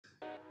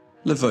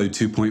Levo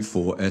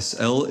 2.4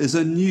 SL is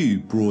a new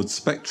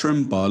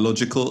broad-spectrum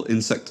biological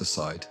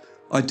insecticide,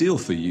 ideal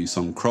for use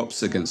on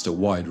crops against a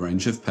wide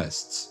range of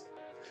pests.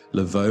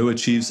 Levo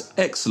achieves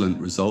excellent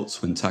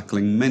results when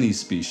tackling many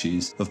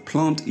species of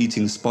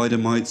plant-eating spider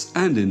mites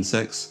and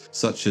insects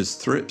such as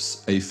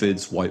thrips,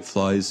 aphids,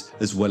 whiteflies,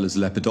 as well as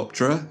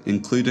Lepidoptera,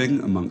 including,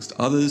 amongst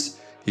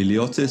others,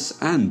 Heliotis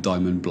and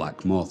diamond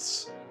black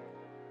moths.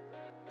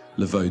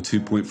 Levo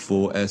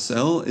 2.4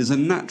 SL is a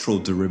natural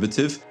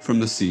derivative from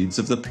the seeds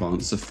of the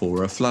plant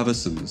Sophora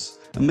flavescens,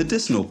 a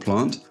medicinal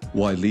plant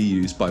widely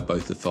used by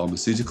both the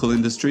pharmaceutical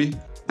industry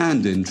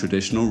and in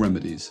traditional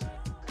remedies.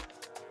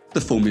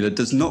 The formula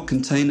does not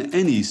contain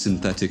any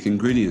synthetic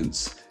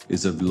ingredients,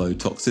 is of low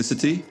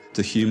toxicity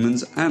to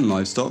humans and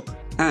livestock,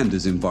 and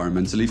is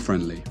environmentally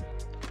friendly.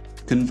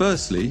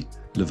 Conversely,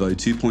 Levo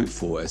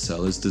 2.4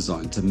 SL is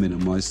designed to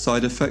minimize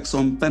side effects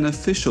on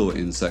beneficial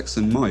insects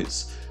and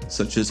mites,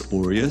 such as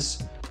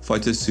aureus,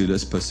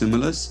 Phytosulus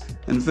persimilis,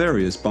 and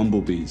various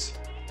bumblebees.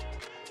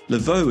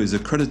 Levo is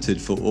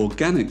accredited for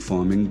organic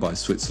farming by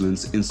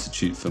Switzerland's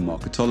Institute for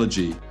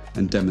Marketology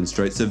and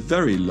demonstrates a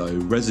very low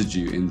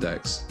residue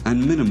index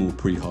and minimal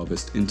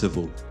pre-harvest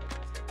interval.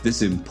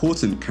 This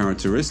important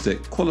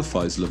characteristic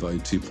qualifies Levo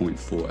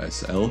 2.4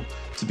 SL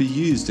to be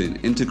used in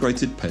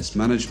integrated pest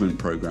management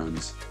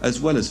programs, as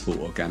well as for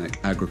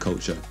organic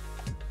agriculture.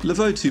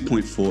 Levo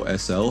 2.4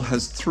 SL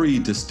has three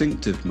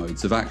distinctive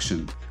modes of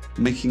action,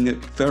 making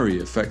it very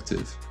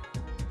effective.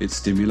 It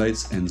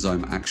stimulates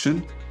enzyme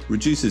action,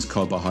 reduces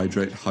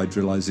carbohydrate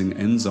hydrolyzing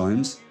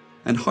enzymes,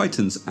 and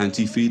heightens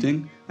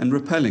anti-feeding and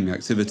repelling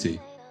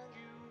activity.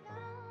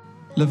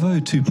 Levo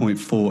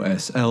 2.4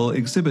 SL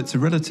exhibits a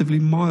relatively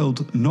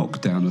mild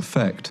knockdown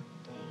effect.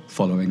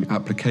 Following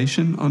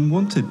application,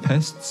 unwanted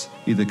pests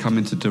either come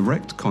into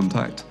direct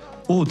contact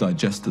or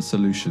digest the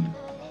solution.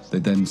 They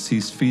then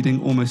cease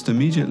feeding almost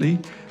immediately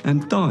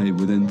and die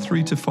within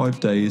 3 to 5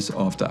 days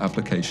after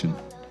application.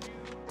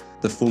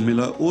 The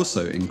formula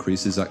also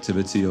increases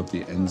activity of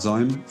the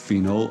enzyme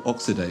phenol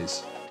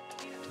oxidase.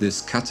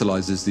 This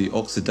catalyzes the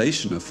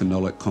oxidation of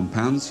phenolic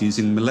compounds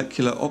using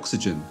molecular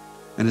oxygen,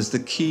 and is the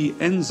key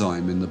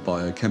enzyme in the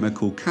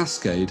biochemical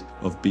cascade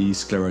of bee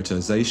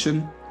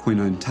sclerotization,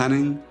 quinone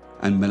tanning,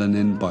 and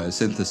melanin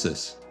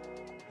biosynthesis.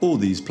 All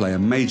these play a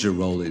major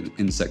role in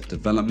insect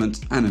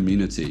development and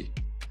immunity.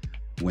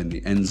 When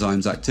the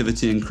enzyme's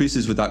activity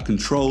increases without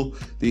control,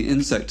 the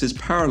insect is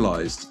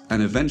paralyzed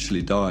and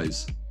eventually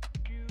dies.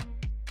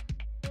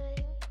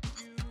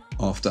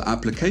 After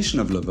application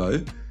of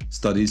Levo,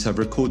 studies have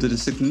recorded a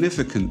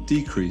significant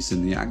decrease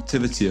in the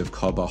activity of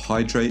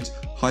carbohydrate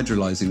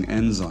hydrolyzing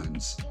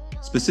enzymes,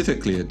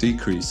 specifically a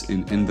decrease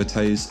in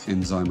invertase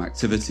enzyme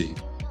activity.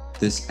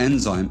 This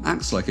enzyme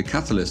acts like a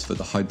catalyst for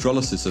the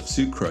hydrolysis of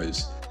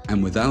sucrose,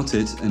 and without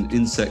it, an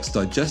insect's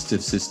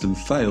digestive system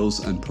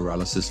fails and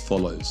paralysis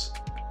follows.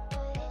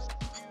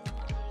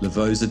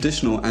 Levo's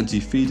additional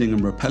anti-feeding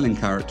and repelling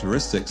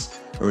characteristics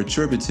are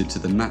attributed to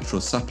the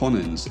natural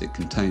saponins it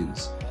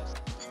contains.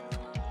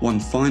 One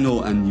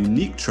final and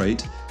unique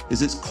trait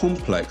is its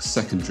complex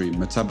secondary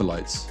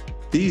metabolites.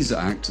 These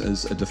act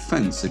as a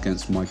defense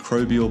against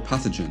microbial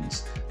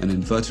pathogens and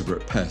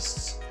invertebrate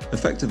pests,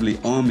 effectively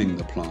arming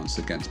the plants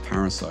against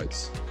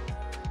parasites.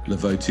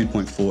 Levo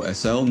 2.4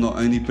 SL not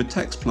only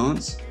protects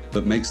plants,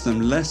 but makes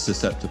them less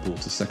susceptible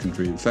to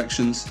secondary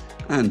infections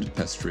and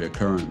pest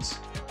reoccurrence.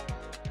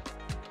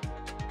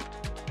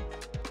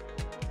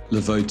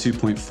 Levo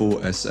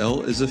 2.4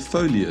 SL is a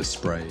foliar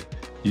spray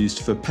used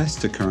for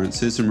pest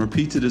occurrences and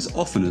repeated as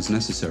often as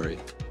necessary.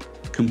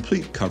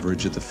 Complete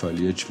coverage of the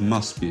foliage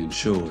must be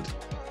ensured.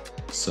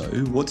 So,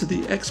 what do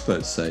the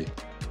experts say?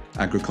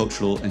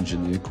 Agricultural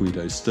engineer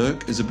Guido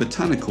Sturck is a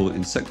botanical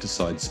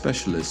insecticide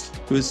specialist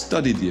who has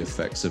studied the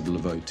effects of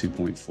Levo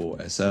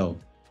 2.4 SL.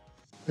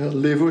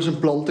 Levo is een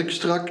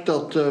plantextract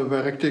dat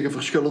werkt tegen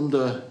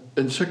verschillende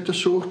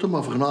insectensoorten,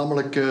 maar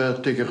voornamelijk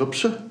tegen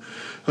rupsen.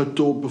 Het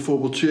doodt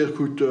bijvoorbeeld zeer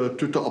goed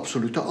de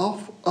absolute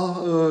af,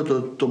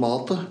 de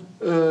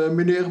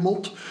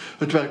tomatenmeneermot.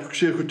 Het werkt ook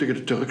zeer goed tegen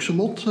de Turkse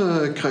mot,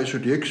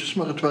 Chrysodioxys,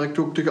 maar het werkt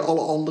ook tegen alle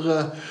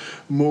andere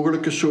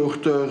mogelijke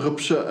soorten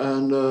rupsen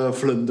en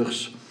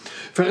vlinders.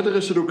 Verder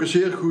is het ook een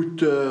zeer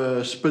goed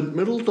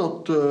spintmiddel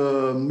dat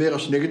meer dan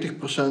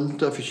 90%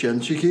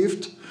 efficiëntie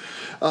geeft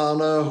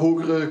aan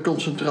hogere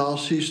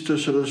concentraties.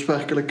 Dus het is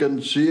werkelijk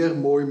een zeer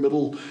mooi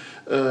middel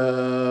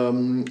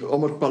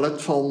om het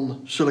palet van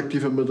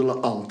selectieve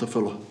middelen aan te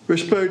vullen. We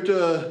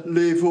spuiten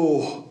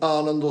Levo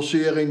aan een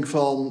dosering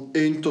van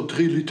 1 tot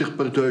 3 liter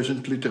per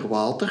 1000 liter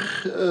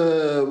water,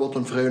 wat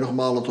een vrij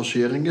normale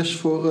dosering is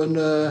voor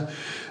een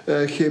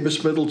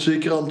chemisch middel.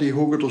 Zeker aan die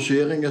hoge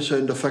doseringen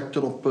zijn de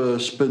effecten op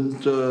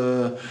spint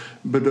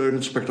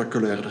beduidend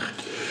spectaculairder.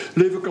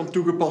 Levo kan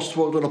toegepast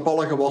worden op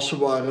alle gewassen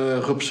waar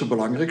rupsen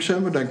belangrijk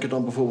zijn. We denken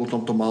dan bijvoorbeeld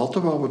aan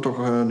tomaten, waar we toch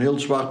een heel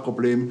zwaar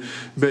probleem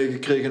bij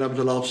gekregen hebben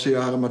de laatste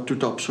jaren met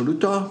tuta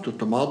absoluta, de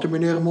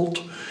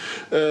tomatenmeneermot.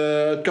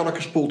 Het kan ook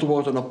gespoten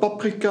worden naar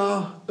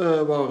paprika,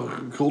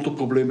 waar grote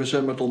problemen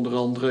zijn met onder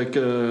andere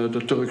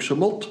de Turkse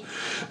mot.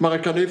 Maar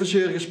het kan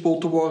evenzeer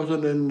gespoten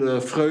worden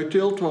in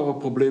fruitteelt, waar we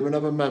problemen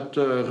hebben met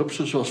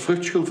rupsen zoals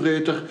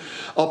vruchtschilvreter,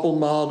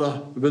 appelmade,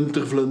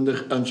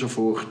 wintervlinder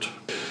enzovoort.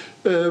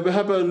 We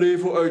hebben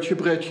Levo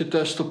uitgebreid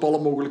getest op alle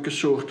mogelijke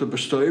soorten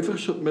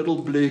bestuivers. Het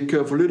middel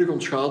bleek volledig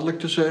onschadelijk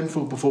te zijn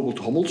voor bijvoorbeeld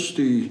hommels,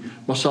 die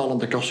massaal in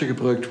de kassen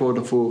gebruikt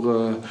worden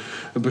voor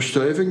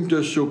bestuiving.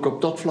 Dus ook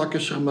op dat vlak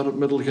is er met het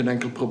middel geen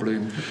enkel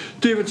probleem.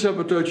 Tevens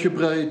hebben we het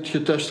uitgebreid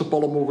getest op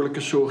alle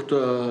mogelijke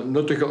soorten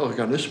nuttige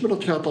organismen.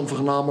 Dat gaat dan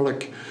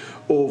voornamelijk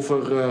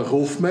over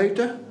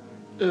roofmijten.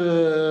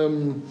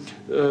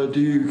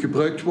 Die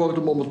gebruikt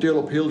worden momenteel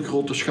op heel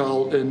grote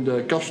schaal in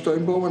de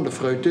kastuinbouw en de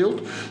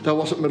fruitteelt. Daar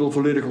was het middel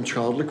volledig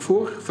onschadelijk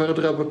voor.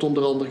 Verder hebben we het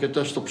onder andere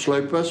getest op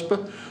sluipwespen,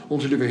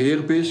 onze lieve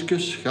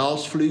heerbeestjes,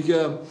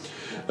 gaasvliegen,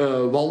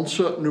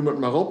 wansen, noem het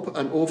maar op.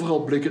 En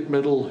overal bleek het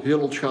middel heel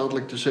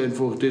onschadelijk te zijn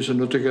voor deze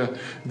nuttige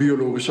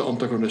biologische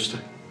antagonisten.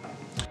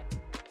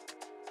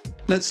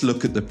 Let's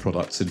look at the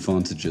product's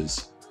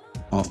advantages.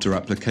 After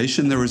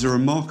application, there is a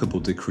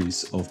remarkable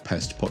decrease of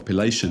pest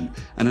population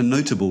and a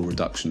notable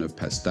reduction of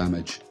pest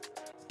damage.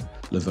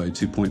 Levo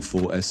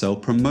 2.4 SL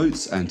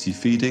promotes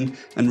anti-feeding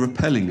and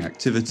repelling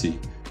activity,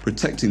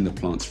 protecting the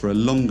plants for a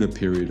longer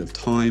period of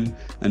time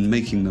and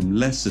making them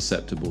less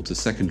susceptible to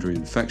secondary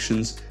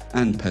infections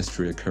and pest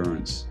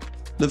reoccurrence.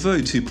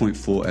 Levo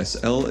 2.4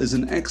 SL is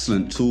an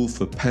excellent tool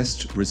for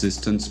pest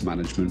resistance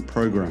management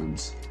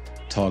programs.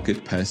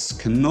 Target pests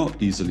cannot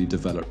easily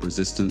develop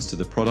resistance to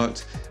the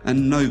product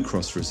and no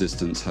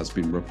cross-resistance has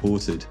been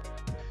reported.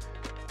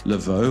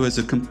 Levo, as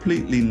a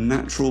completely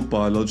natural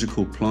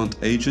biological plant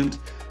agent,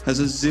 has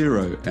a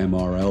 0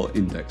 MRL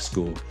index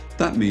score.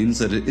 That means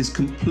that it is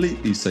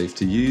completely safe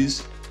to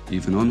use,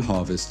 even on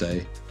harvest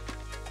day.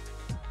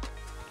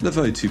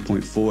 Levo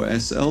 2.4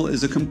 SL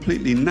is a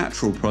completely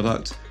natural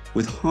product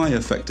with high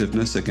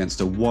effectiveness against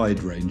a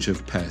wide range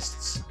of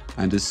pests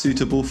and is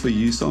suitable for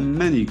use on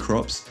many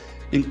crops,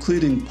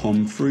 including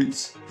palm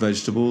fruits,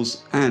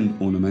 vegetables and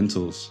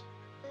ornamentals.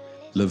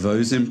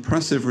 Levo's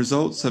impressive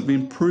results have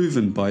been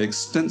proven by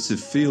extensive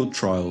field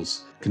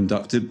trials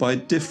conducted by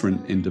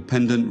different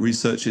independent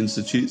research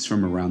institutes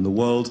from around the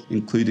world,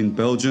 including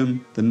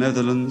Belgium, the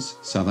Netherlands,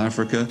 South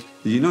Africa,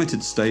 the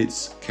United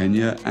States,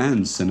 Kenya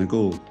and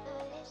Senegal.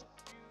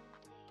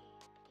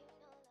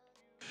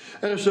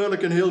 Er is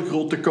duidelijk een heel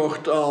groot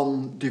tekort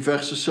aan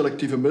diverse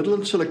selectieve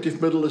middelen. Selectief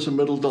middel is een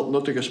middel dat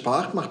nuttig is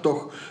spaart, maar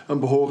toch een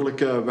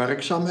behoorlijke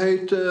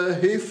werkzaamheid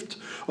heeft.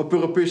 Op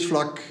Europees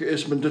vlak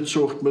is men dit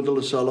soort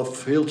middelen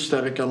zelf heel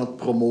sterk aan het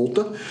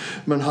promoten.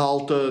 Men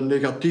haalt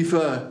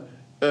negatieve,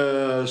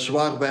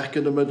 zwaar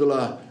werkende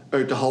middelen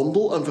uit de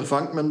handel en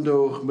vervangt men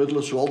door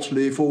middelen zoals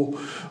Levo,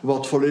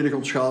 wat volledig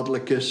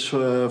onschadelijk is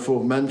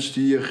voor mens,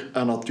 dier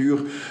en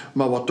natuur,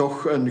 maar wat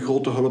toch een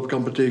grote hulp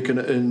kan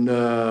betekenen in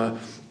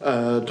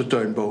de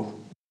tuinbouw.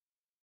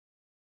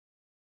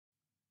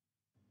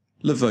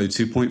 Levo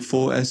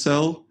 2.4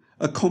 SL,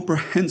 a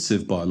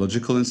comprehensive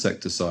biological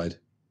insecticide.